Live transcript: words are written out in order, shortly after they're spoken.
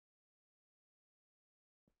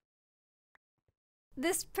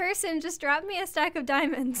this person just dropped me a stack of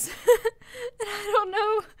diamonds. And I don't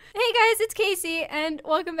know. Hey guys, it's Casey, and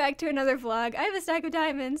welcome back to another vlog. I have a stack of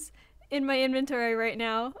diamonds in my inventory right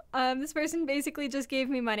now. This person basically just gave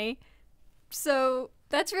me money. So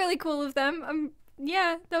that's really cool of them.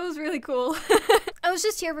 Yeah, that was really cool. I was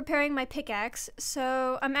just here repairing my pickaxe,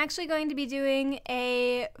 so I'm actually going to be doing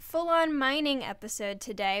a full-on mining episode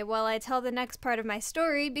today while I tell the next part of my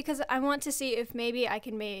story, because I want to see if maybe I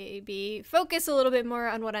can focus a little bit more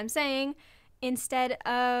on what I'm saying instead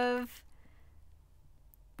of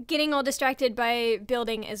getting all distracted by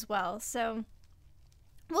building as well. So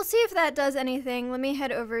we'll see if that does anything. Let me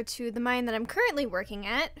head over to the mine that I'm currently working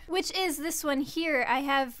at, which is this one here. I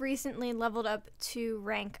have recently leveled up to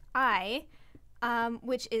rank I,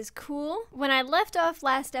 which is cool. When I left off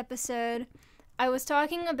last episode, I was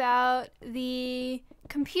talking about the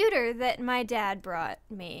computer that my dad brought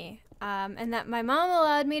me, and that my mom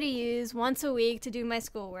allowed me to use once a week to do my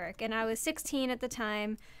schoolwork. And I was 16 at the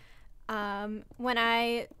time, when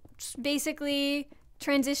I basically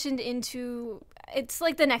transitioned into, it's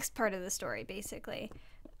like the next part of the story, basically.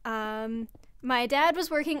 My dad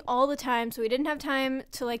was working all the time, so he didn't have time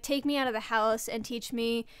to like take me out of the house and teach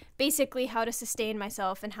me basically how to sustain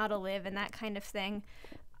myself and how to live and that kind of thing.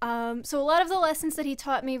 So a lot of the lessons that he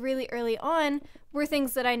taught me really early on were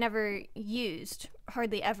things that I never used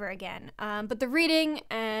hardly ever again. But the reading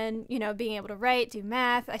and, you know, being able to write, do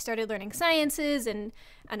math, I started learning sciences and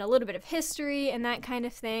a little bit of history and that kind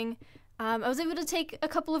of thing. I was able to take a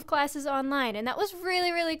couple of classes online, and that was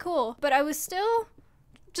really, really cool. But I was still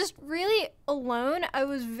just really alone. I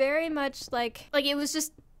was very much like it was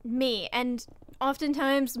just me. And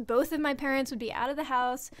oftentimes, both of my parents would be out of the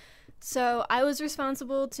house. So I was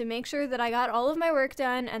responsible to make sure that I got all of my work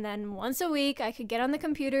done. And then once a week, I could get on the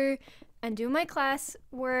computer and do my class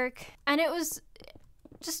work. And it was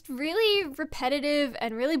just really repetitive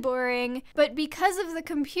and really boring. But because of the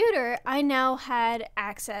computer, I now had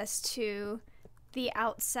access to the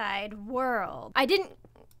outside world. I didn't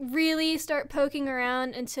really start poking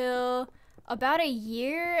around until about a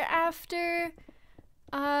year after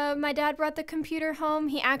my dad brought the computer home.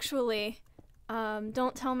 He actually,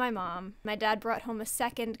 don't tell my mom, my dad brought home a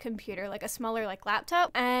second computer, like a smaller like laptop,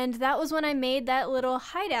 and that was when I made that little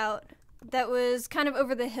hideout that was kind of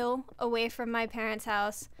over the hill away from my parents'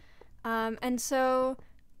 house. And so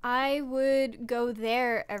I would go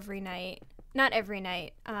there every night. Not every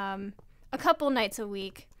night, a couple nights a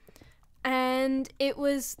week. And it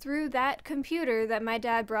was through that computer that my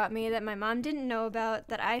dad brought me, that my mom didn't know about,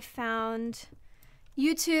 that I found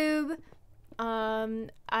YouTube.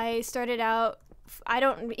 I started out, I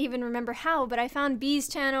don't even remember how, but I found B's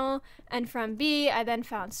channel, and from B, I then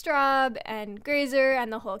found Straub and Grazer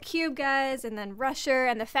and the whole Cube guys, and then Rusher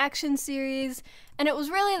and the Faction series. And it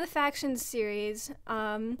was really the Faction series,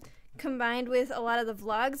 combined with a lot of the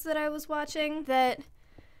vlogs that I was watching, that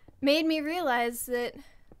made me realize that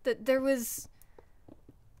there was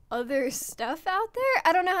other stuff out there.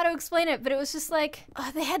 I don't know how to explain it, but it was just like,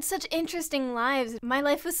 oh, they had such interesting lives. My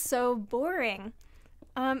life was so boring.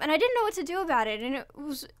 And I didn't know what to do about it. And it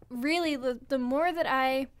was really, the more that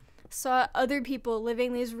I saw other people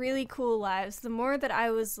living these really cool lives, the more that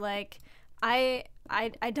I was like, I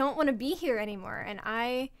don't want to be here anymore. And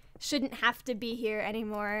I shouldn't have to be here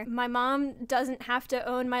anymore. My mom doesn't have to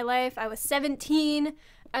own my life. I was 17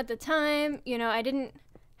 at the time. You know, I didn't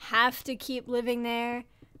have to keep living there.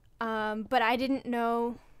 But I didn't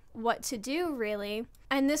know what to do, really.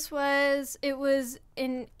 And it was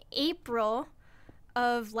in April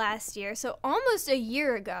of last year, so almost a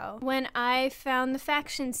year ago, when I found the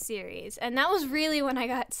Faction series. And that was really when I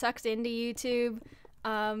got sucked into YouTube,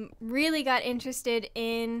 really got interested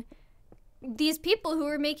in these people who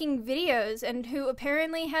were making videos and who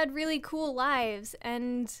apparently had really cool lives.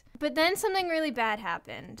 But then something really bad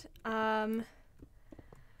happened.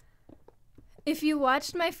 If you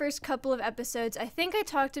watched my first couple of episodes, I think I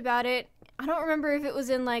talked about it. I don't remember if it was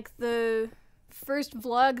in like the first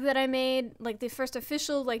vlog that I made, like the first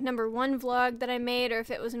official like #1 vlog that I made, or if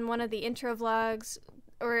it was in one of the intro vlogs,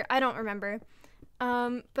 or I don't remember.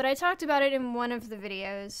 But I talked about it in one of the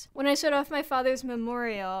videos. When I showed off my father's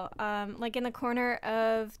memorial, like in the corner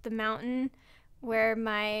of the mountain where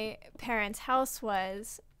my parents' house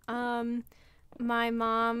was, my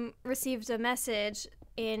mom received a message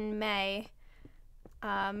in May,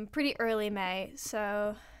 pretty early May,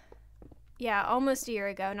 so yeah, almost a year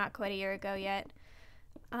ago, not quite a year ago yet,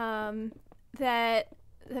 that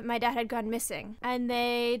my dad had gone missing. And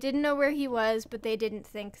they didn't know where he was, but they didn't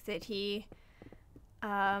think that he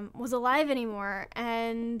was alive anymore.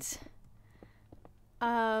 And,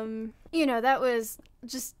 you know, that was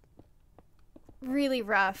just really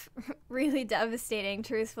rough, really devastating,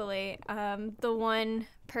 truthfully. The one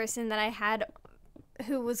person that I had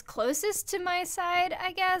who was closest to my side,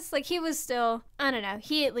 I guess, like he was still, I don't know,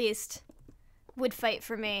 he at least would fight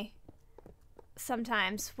for me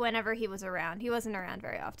sometimes whenever he was around. He wasn't around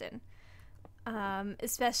very often,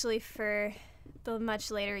 especially for the much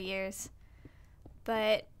later years.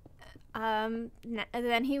 But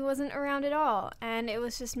then he wasn't around at all, and it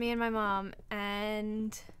was just me and my mom.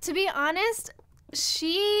 And to be honest,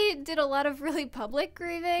 she did a lot of really public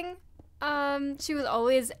grieving. She was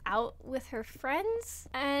always out with her friends,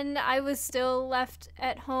 and I was still left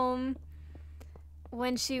at home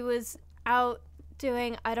when she was out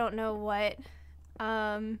doing I don't know what.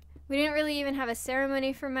 We didn't really even have a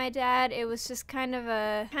ceremony for my dad. It was just kind of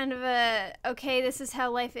a, okay, this is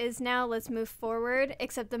how life is now, let's move forward.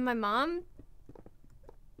 Except that my mom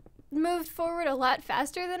moved forward a lot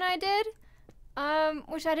faster than I did,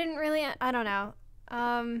 which I didn't really, I don't know.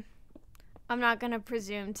 I'm not gonna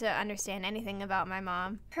presume to understand anything about my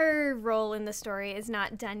mom. Her role in the story is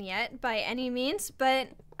not done yet by any means, but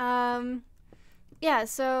yeah,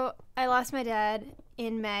 so I lost my dad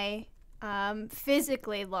in May.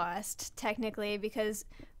 Physically lost, technically, because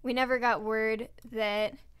we never got word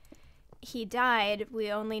that he died.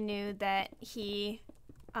 We only knew that he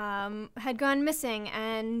had gone missing,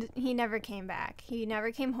 and he never came back. He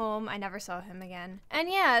never came home. I never saw him again. And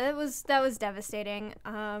yeah, that was devastating.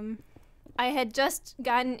 I had just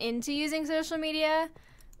gotten into using social media,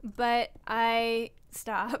 but I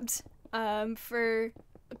stopped for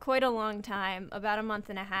quite a long time, about a month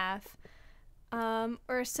and a half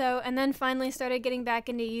or so, and then finally started getting back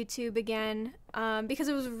into YouTube again, because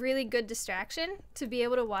it was a really good distraction to be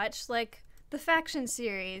able to watch like the Faction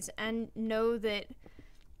series and know that,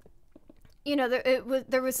 you know,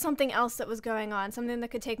 there was something else that was going on, something that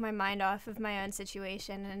could take my mind off of my own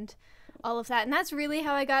situation and all of that. And that's really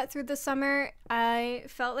how I got through the summer. I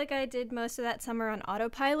felt like I did most of that summer on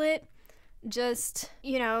autopilot. Just,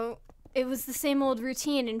 you know, it was the same old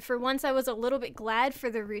routine. And for once I was a little bit glad for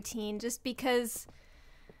the routine, just because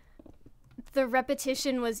the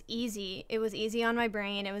repetition was easy. It was easy on my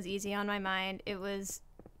brain. It was easy on my mind. It was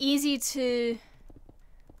easy to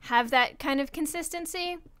have that kind of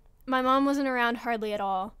consistency. My mom wasn't around hardly at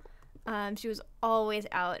all. She was always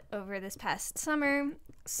out over this past summer.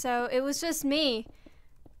 So it was just me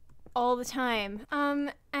all the time.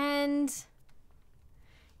 And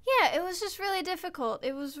yeah, it was just really difficult.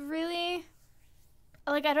 It was really,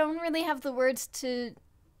 like, I don't really have the words to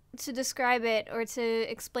describe it or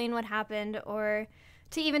to explain what happened or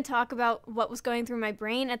to even talk about what was going through my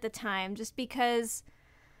brain at the time, just because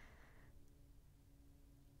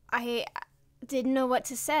I didn't know what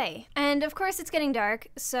to say. And of course it's getting dark,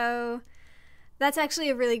 so that's actually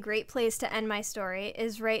a really great place to end my story,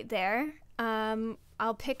 is right there.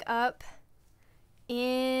 I'll pick up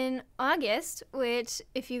in August, which,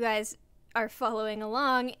 if you guys are following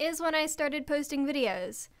along, is when I started posting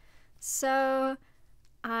videos. So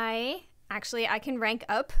I can rank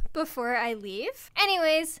up before I leave.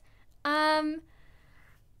 Anyways, that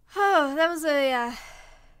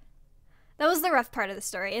was the rough part of the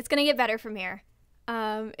story. It's gonna get better from here.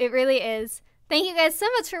 It really is. Thank you guys so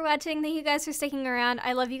much for watching. Thank you guys for sticking around.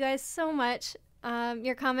 I love you guys so much.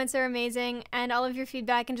 Your comments are amazing, and all of your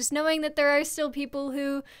feedback, and just knowing that there are still people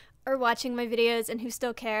who are watching my videos and who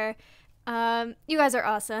still care. You guys are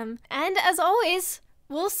awesome. And as always,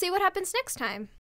 we'll see what happens next time.